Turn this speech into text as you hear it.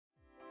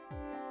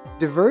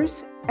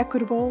Diverse,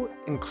 equitable,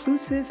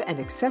 inclusive, and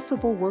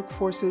accessible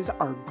workforces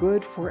are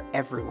good for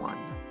everyone.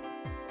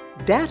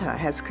 Data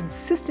has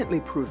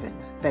consistently proven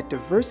that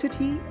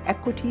diversity,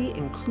 equity,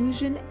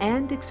 inclusion,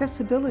 and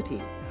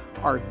accessibility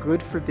are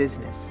good for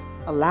business,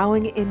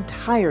 allowing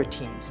entire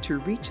teams to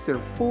reach their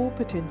full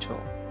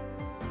potential.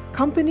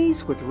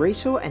 Companies with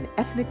racial and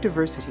ethnic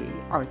diversity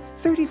are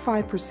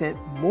 35%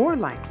 more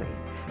likely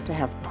to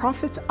have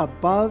profits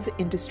above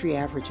industry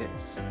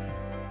averages.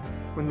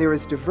 When there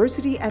is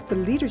diversity at the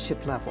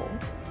leadership level,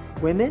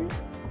 women,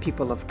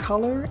 people of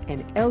color,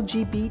 and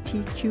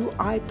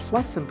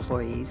LGBTQI+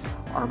 employees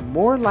are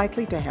more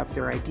likely to have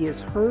their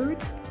ideas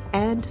heard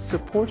and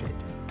supported.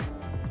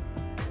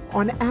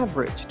 On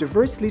average,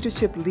 diverse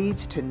leadership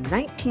leads to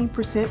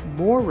 19%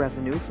 more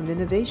revenue from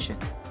innovation.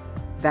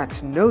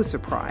 That's no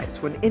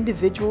surprise when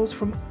individuals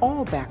from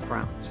all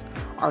backgrounds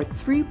are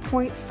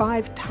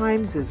 3.5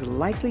 times as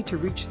likely to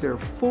reach their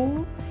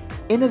full,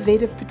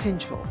 innovative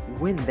potential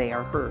when they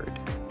are heard.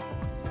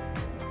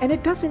 And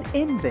it doesn't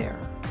end there.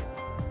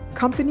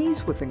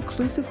 Companies with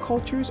inclusive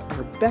cultures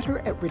are better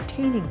at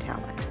retaining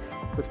talent,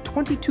 with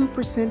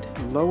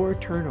 22% lower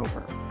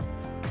turnover.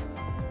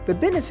 The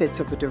benefits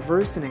of a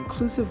diverse and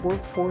inclusive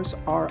workforce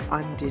are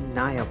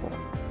undeniable,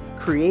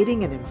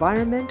 creating an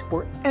environment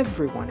where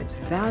everyone is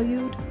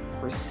valued,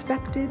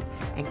 respected,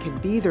 and can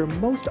be their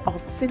most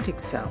authentic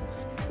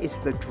selves is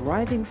the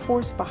driving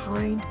force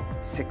behind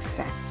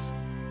success.